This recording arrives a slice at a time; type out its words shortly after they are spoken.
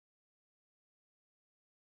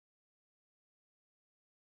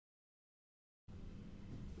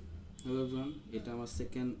Hello everyone, এটা আমার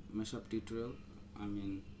second ম্যাশআপ tutorial. I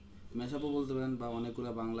mean ম্যাশআপও বলতে পারেন, বা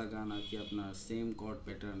অনেকগুলো বাংলা গান আর কি আপনার সেম কর্ড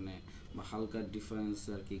প্যাটার্নে বা হালকা ডিফারেন্স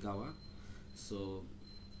আর কি গাওয়া। সো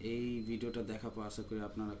এই ভিডিওটা দেখা পর আশা করি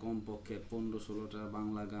আপনারা কমপক্ষে 15-16টা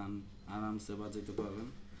বাংলা গান আরামসে বাজাইতে পারবেন।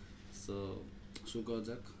 সো শুরু করা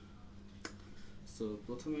যাক। সো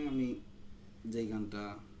প্রথমে আমি যেই গানটা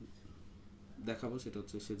দেখাবো সেটা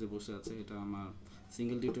হচ্ছে সে যে বসে আছে। এটা আমার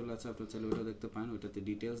সিঙ্গেল টিউটোরিয়াল আছে, আপনারা চাইলে ওটা দেখতে পারেন। ওইটাতে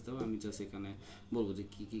ডিটেলস দেওয়া, আমি জাস্ট এখানে বলবো যে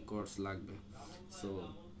কী কী কর্ডস লাগবে। সো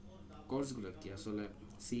কর্ডসগুলো কি আসলে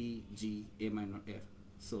সি, জি, এ মাইনর, এফ।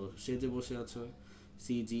 সো সে যে বসে আছে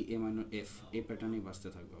সি, জি, এ মাইনর, এফ এই প্যাটার্নেই বাজতে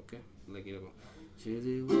থাকবে। ওকে, লাইক এরকম সে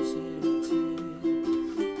যে বসে আছে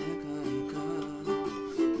একা একা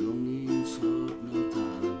রঙিন স্বপ্ন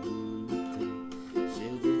তার বুনতে, সে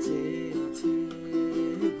যে চেয়ে আছে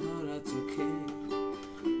ভরা চোখে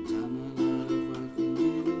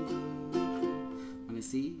মানে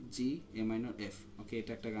সি, জি, এ মাইনর, এফ। ওকে,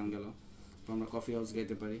 এটা একটা গান গেল। আমরা কফি হাউস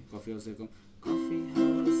গাইতে পারি। কফি হাউস এরকম কফি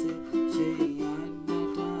হাউসে সেই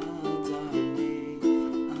আড্ডাটা যাবে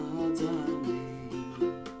আজাবে,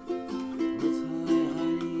 কোথায়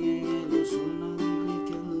হারিয়ে গেল সোনালি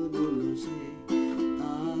বিকেলগুলো সে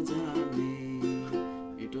আজাবে।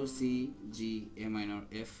 এটাও সি, জি, এ মাইনর,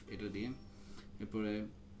 এফ এটা দিয়ে। এরপরে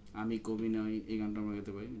আমি কবি নই এই গানটা আমরা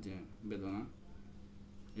গাইতে পারি, যে বেদনা।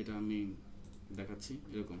 এটা আমি দেখাচ্ছি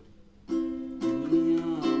এরকম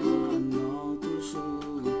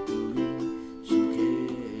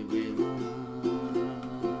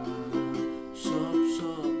সব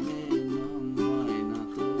স্বপ্নে হয় না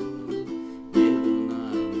তো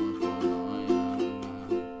বেদনার মতো নয় না।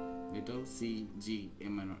 এটাও সি, জি, এ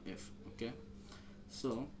মাইনর, এফ। ওকে,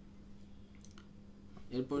 সো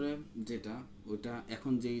এরপরে যেটা ওইটা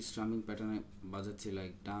এখন যেই স্ট্রামিং প্যাটার্নে বাজাচ্ছি,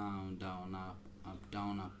 like down down up up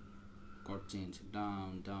down up, chord change down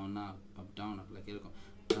down up down up, like এরকম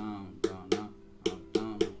down down up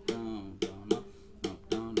down up down down up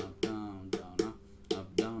down up down down up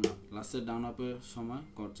down up। লাস্টের down আপের সময়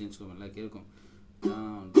chord change করবেন, like এরকম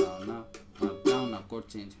down down up chord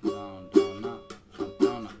change down down up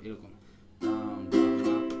down up, এরকম down down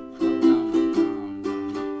up down down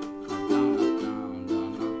up down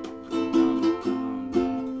down up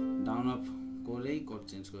down up করেই chord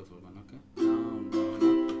change করে ফেলবেন। ওকে, down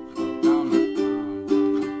down up।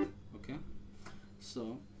 ওকে, so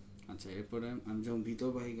আচ্ছা, এরপরে আমি যখন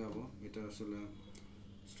ভিতরবাহী গাবো, এটা আসলে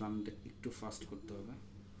স্ট্রামটা একটু ফাস্ট করতে হবে,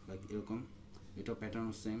 লাইক এরকম। এটা প্যাটার্ন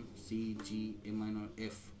সেম সি, জি, এ মাইনর,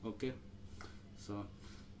 এফ। ওকে, সো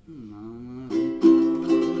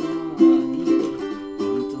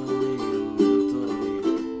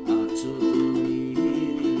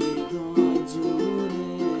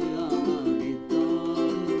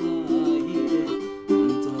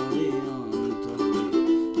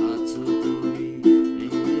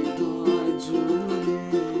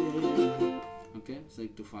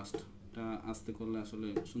একটু ফাস্টটা আস্তে করলে আসলে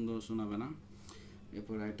সুন্দর শোনাবে না।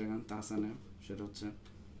 এরপর একটা গান তাহসানের, সেটা হচ্ছে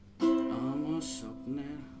আমার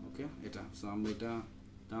স্বপ্নের। ওকে, এটা সো আমরা এটা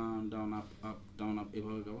down down up up down up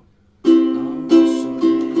এভাবে গাবো। আমার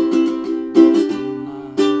স্বপ্নের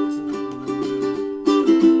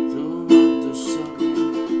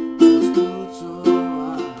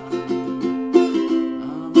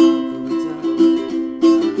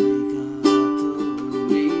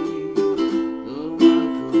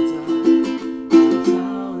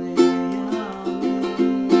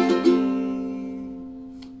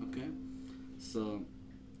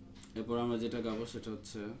এরপর আমরা যেটা গাবো সেটা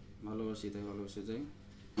হচ্ছে ভালোবাসি তাই ভালোবেসে যাই।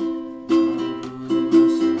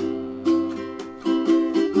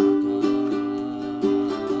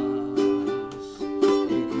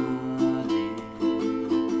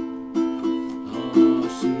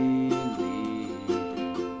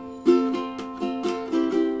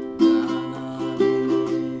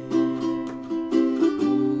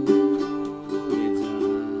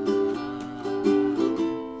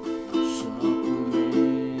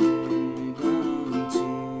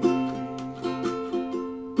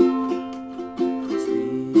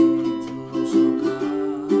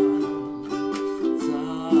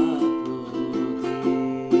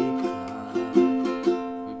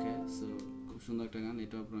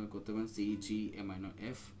 সি, জি, এ মাইনর,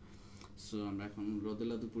 এফ। সো আমরা এখন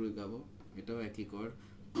রোদেলা দুপুরে গাবো, এটাও একই কর্ড।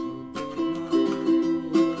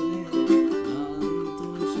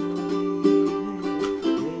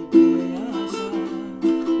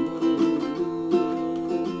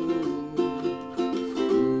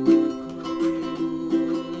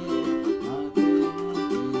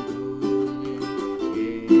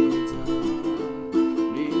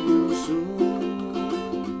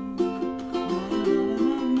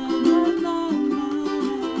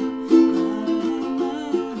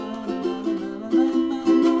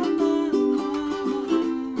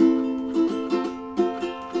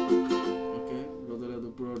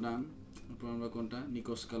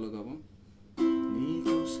 নিকোশ কালো গাবো,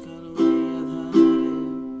 নিকোশ কালো এই আধারে,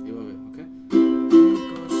 এভাবে। ওকে,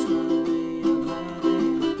 নিকোশ কালো এই আধারে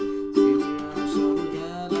ফিরিয়া সব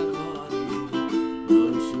গেল ঘরে,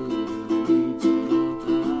 ওই শুধু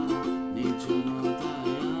নির্জনতা,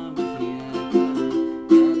 নির্জনতায় আমি একা,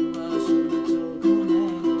 একবার শুধু চোখ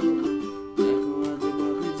মেলো, দেখো আজ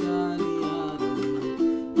কবে জানি আরো,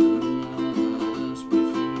 দুনিয়ার আসবে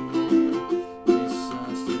ফিরে,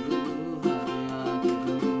 বিশ্বাস শুধু হারে আগে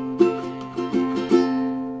ধরে।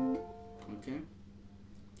 ওকে,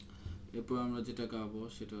 এরপর আমরা যেটা গাবো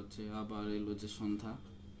সেটা হচ্ছে আবার এলো যে সন্ধ্যা,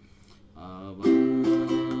 আবার এলো যে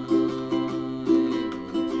সন্ধ্যা,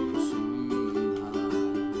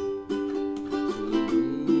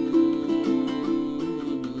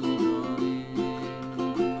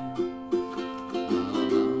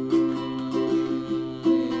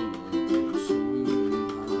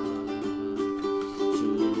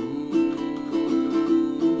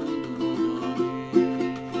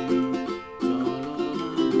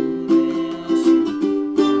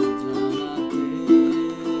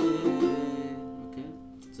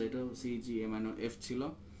 এফ ছিল।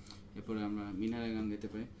 এরপরে আমরা মিনারে গান গাইতে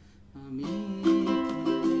পারি, আমি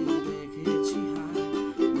দেখেছি হার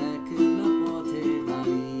দেখলা পথে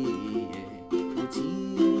দাঁড়িয়ে,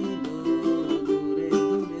 ছিল দূরে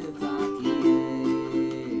দূরে তাকিয়ে,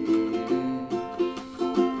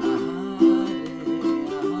 আহারে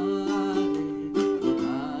আহারে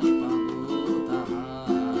কোথায় পাবো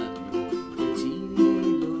তাহারে, ছিল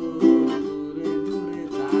দূরে দূরে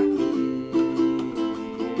তাকিয়ে।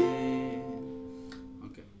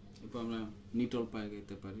 ওকে, এরপর আমরা নিটল পায়ে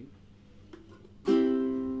গাইতে পারি।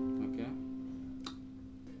 ওকে,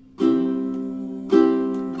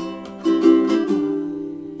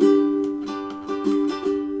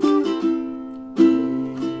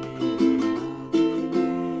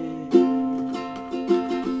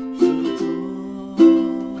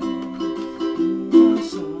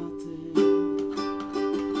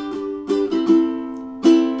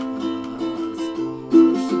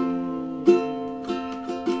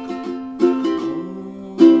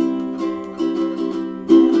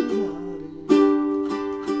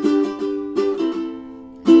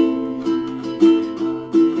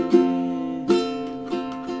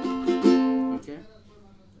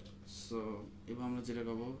 যেটা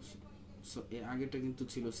গাবো, এর আগেটা কিন্তু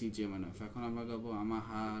ছিল সি জে মাইনর, এখন আমরা গাবো আমার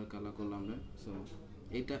হার কালা করলাম রে। সো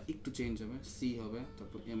এটা একটু চেঞ্জ হবে, সি হবে,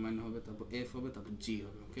 তারপর এ মাইনর হবে, তারপর এফ হবে, তারপর জি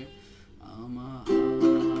হবে। ওকে, আমার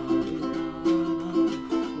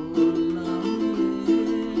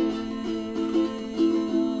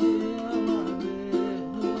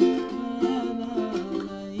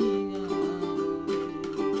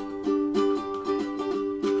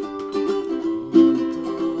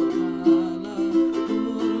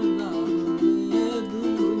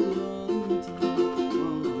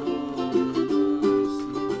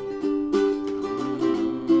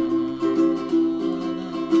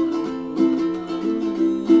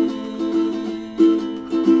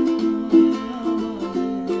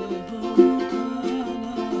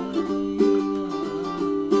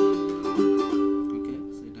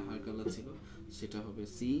সেটা হবে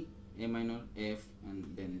C, A minor, F and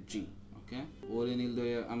then জি। ওকে, ওরে নীল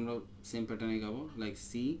দরিয়া আমরা সেম প্যাটার্নে গাবো, লাইক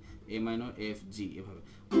সি, এ মাইনর, এফ, জি, এভাবে।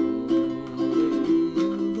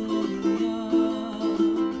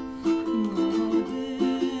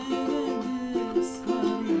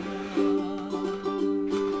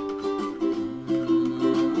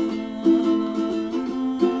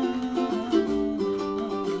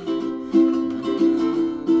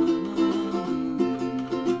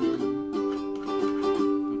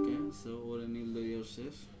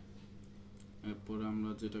 এরপরে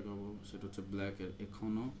আমরা যেটা গাবো সেটা হচ্ছে ব্ল্যাকের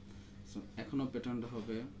এখনো। এখনো প্যাটার্নটা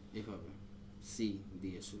হবে এভাবে, সি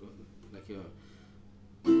দিয়ে শুরু হবে, লাইক এভাবে,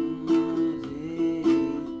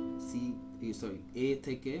 সি সরি এ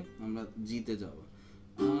থেকে আমরা জিতে যাব,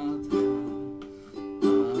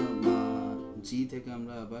 জি থেকে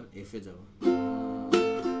আমরা আবার এফ এ যাব,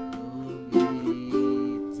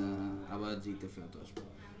 আবার জিতে ফেরত আসবো,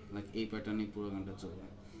 লাইক এই প্যাটার্নে পুরো গানটা চলবে,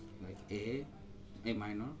 like a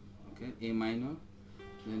minor, okay, A minor,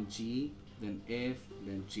 then G, then F,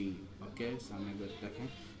 then G. Okay, সামনে একবার দেখেন,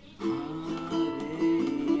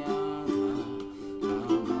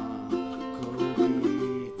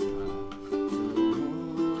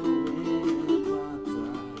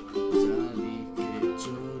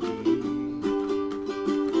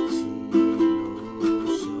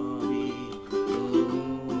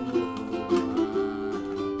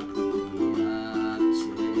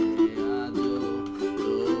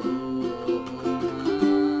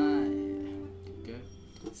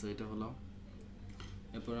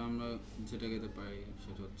 এরপর আমরা যেটা গেতে পারি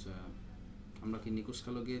সেটা হচ্ছে আমরা কি নিকোশ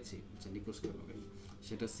কালো গিয়েছি, আচ্ছা নিকোশ কালো গাই,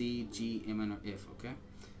 সেটা সি জি এ মাইনর এফ। ওকে,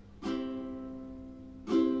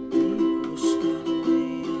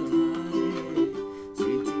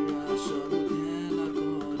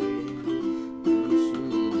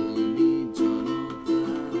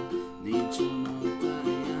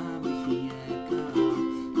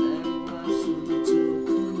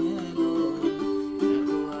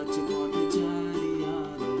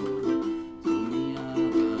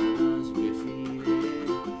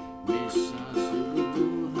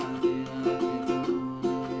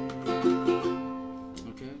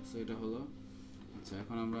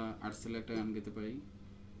 একটা গান গেতে পারি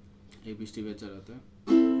এই বৃষ্টি ভেজা রাতে।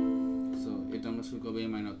 সো এটা আমরা শুরু করবো এ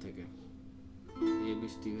মাইনর থেকে, এ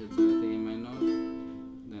বৃষ্টি ভেজা রাতে এ মাইনর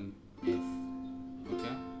দেন এফ।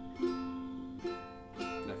 ওকে,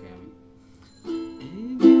 দেখে আমি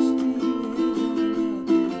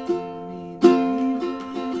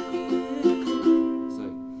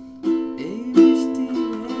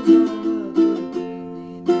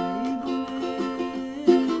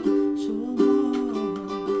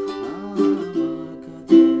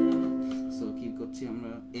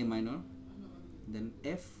A minor,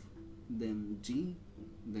 F, then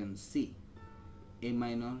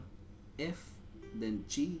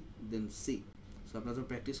G, then C. So আপনারা যখন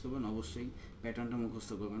প্র্যাকটিস করবেন অবশ্যই প্যাটার্নটা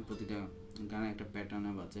মুখস্থ করবেন, প্রতিটা গানে একটা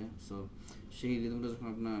প্যাটার্নে বাজে। সো সেই রিদমটা যখন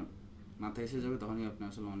আপনার মাথায় এসে যাবে তখনই আপনি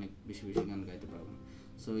আসলে অনেক বেশি বেশি গান গাইতে পারবেন।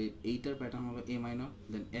 সো এইটার প্যাটার্ন হবে A minor,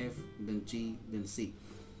 then F, then G, then C.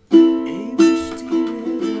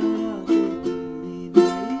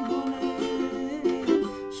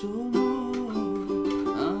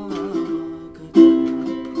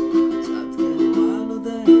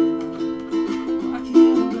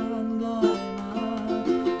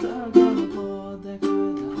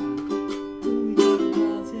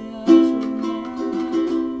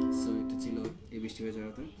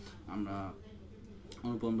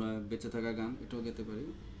 আমরা বেঁচে থাকা গান এটাও গেতে পারি,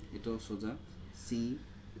 এটাও সোজা সি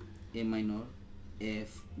এ মাইনর এফ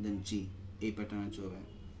দেন জি, এই প্যাটার্নে চলবে।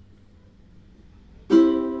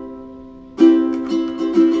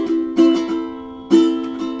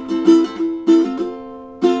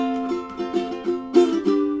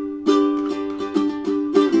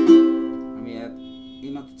 আমি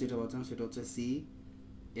এইমাত্র যেটা বলছিলাম সেটা হচ্ছে সি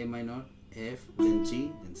এ মাইনর এফ দেন জি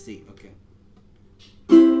দেন সি। ওকে,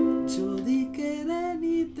 যদি কেড়ে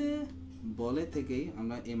নিতে বলে থেকেই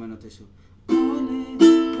আমরা এ মাইনর এসো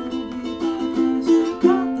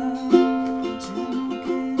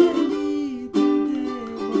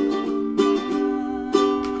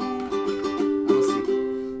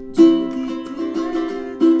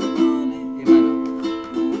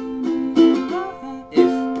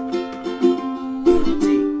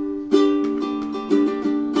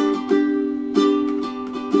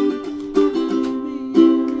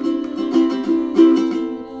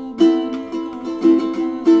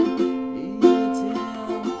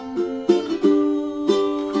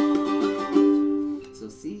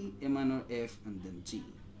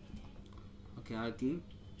আর কি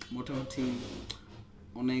মোটামুটি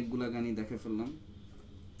অনেকগুলা গানই দেখে ফেললাম।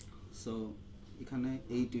 সো এখানে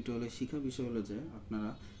এই টিউটোরিয়ালে শেখা বিষয় হলো যে আপনারা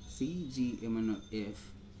সি জি এ মাইনর এফ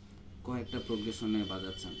কয়েকটা প্রোগ্রেশনে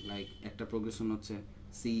বাজাচ্ছেন। লাইক একটা প্রোগ্রেশন হচ্ছে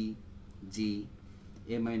সি জি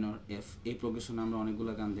এ মাইনর এফ, এই প্রোগ্রেশনে আমরা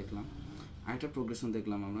অনেকগুলো গান দেখলাম। আরেকটা প্রোগ্রেশন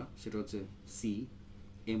দেখলাম আমরা, সেটা হচ্ছে C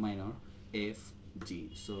A minor F G.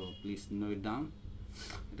 So please no it down,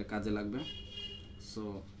 এটা কাজে লাগবে। সো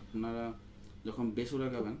আপনারা যখন বেসুরা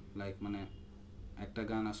গাবেন, লাইক মানে একটা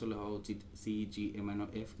গান আসলে হওয়া উচিত সি জি এ মাইনর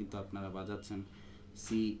এফ, কিন্তু আপনারা বাজাচ্ছেন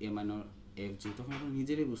সি এ মাইনর এফ জি, তখন আপনারা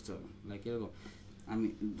নিজেরাই বুঝতে পারবেন। লাইক এরকম আমি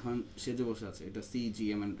ধরুন সেজে বসে আছে, এটা সি জি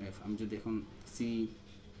এ মাইনর এফ, আমি যদি এখন সি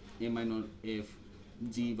এ মাইনর এফ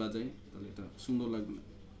জি বাজাই তাহলে এটা সুন্দর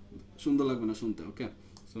লাগবে না শুনতে। ওকে,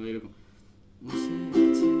 সো এরকম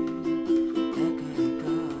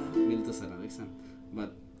মিলতেছে না, দেখছেন? বাট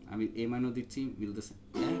আমি এ মাইনর দিচ্ছি, মিলতেছে।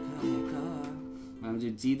 আমি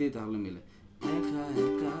যদি জি দিই তাহলে মিলে,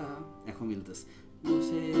 এখন মিলতেছে।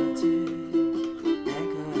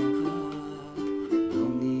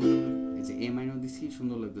 এই যে এ মাইনর দিচ্ছি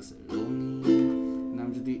সুন্দর লাগতেছে, রঙিন।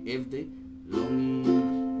 আমি যদি এফ দিই রঙিন,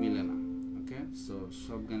 মিলে না। ওকে, সো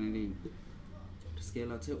সব গানেরই স্কেল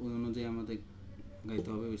আছে, ওই অনুযায়ী আমাদের গাইতে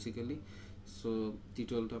হবে বেসিক্যালি। সো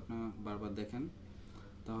টিউটোরিয়ালটা আপনারা বারবার দেখেন,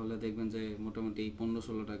 তাহলে দেখবেন যে মোটামুটি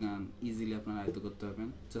 15-16টা গান ইজিলি আপনারা আয়ত্ত করতে পারবেন।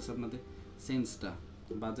 জাস্ট আপনাদের সেন্সটা,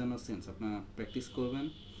 বাজানোর সেন্স আপনারা প্র্যাকটিস করবেন,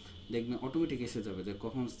 দেখবেন অটোমেটিক এসে যাবে যে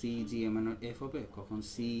কখন সি জি এ মাইনর এফ হবে, কখন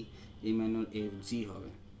সি এ মাইনর এফ জি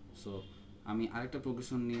হবে। সো আমি আরেকটা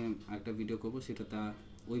প্রোগ্রেশন নিয়ে আরেকটা ভিডিও করবো, সেটা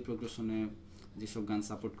ওই প্রোগ্রেশনে যেসব গান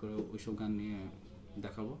সাপোর্ট করে ওইসব গান নিয়ে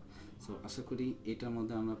দেখাবো। সো আশা করি এটার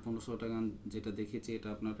মধ্যে আমরা 1500টা গান যেটা দেখেছি এটা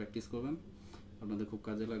আপনারা প্র্যাকটিস করবেন, আপনাদের খুব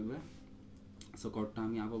কাজে লাগবে। সো কর্ডটা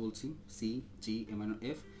আমি আবার বলছি, সি জি এ মাইনর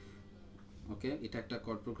এফ। ওকে, এটা একটা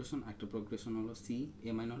কর্ড প্রোগ্রেশন, একটা প্রোগ্রেশন হলো সি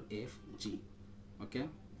এ মাইনর এফ জি। ওকে,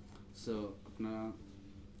 সো আপনারা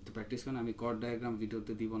তো প্র্যাকটিস করেন। আমি কর্ড ডায়াগ্রাম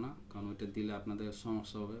ভিডিওতে দিব না, কারণ ওইটা দিলে আপনাদের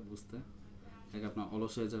সমস্যা হবে বুঝতে, এক আপনার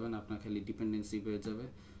অলস হয়ে যাবেন, আপনার খালি ডিপেন্ডেন্সি হয়ে যাবে।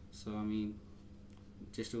 সো আমি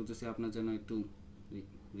চেষ্টা করতেছি আপনার যেন একটু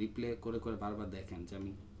রিপ্লে করে করে বারবার দেখেন যে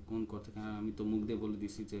আমি কোন কর্ড থেকে, আমি তো মুখ দিয়ে বলে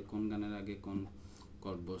দিছি যে কোন গানের আগে কোন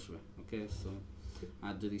কর্ড বসবে। ওকে, সো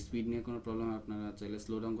আর যদি স্পিড নিয়ে কোনো প্রবলেম হয় আপনারা চাইলে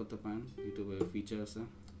স্লো ডাউন করতে পারেন, ইউটিউবে ফিচার আছে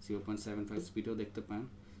 0.75 স্পিডেও দেখতে পারেন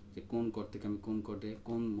যে কোন কর্ড থেকে আমি কোন কর্ডে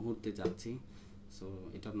কোন মুহূর্তে যাচ্ছি। সো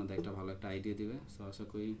এটা আপনাদের একটা ভালো একটা আইডিয়া দিবে। সো আশা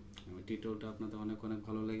করি টিউটোরিয়ালটা আপনাদের অনেক অনেক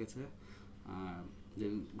ভালো লেগেছে। আর যে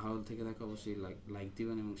ভালো থেকে থাকে অবশ্যই লাইক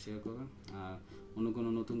দিবেন এবং শেয়ার করবেন। আর অন্য কোনো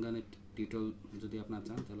নতুন গানের টিউটোরিয়াল যদি আপনারা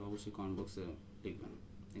চান তাহলে অবশ্যই কমেন্ট বক্সে লিখবেন।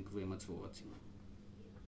 Thank you very much for watching.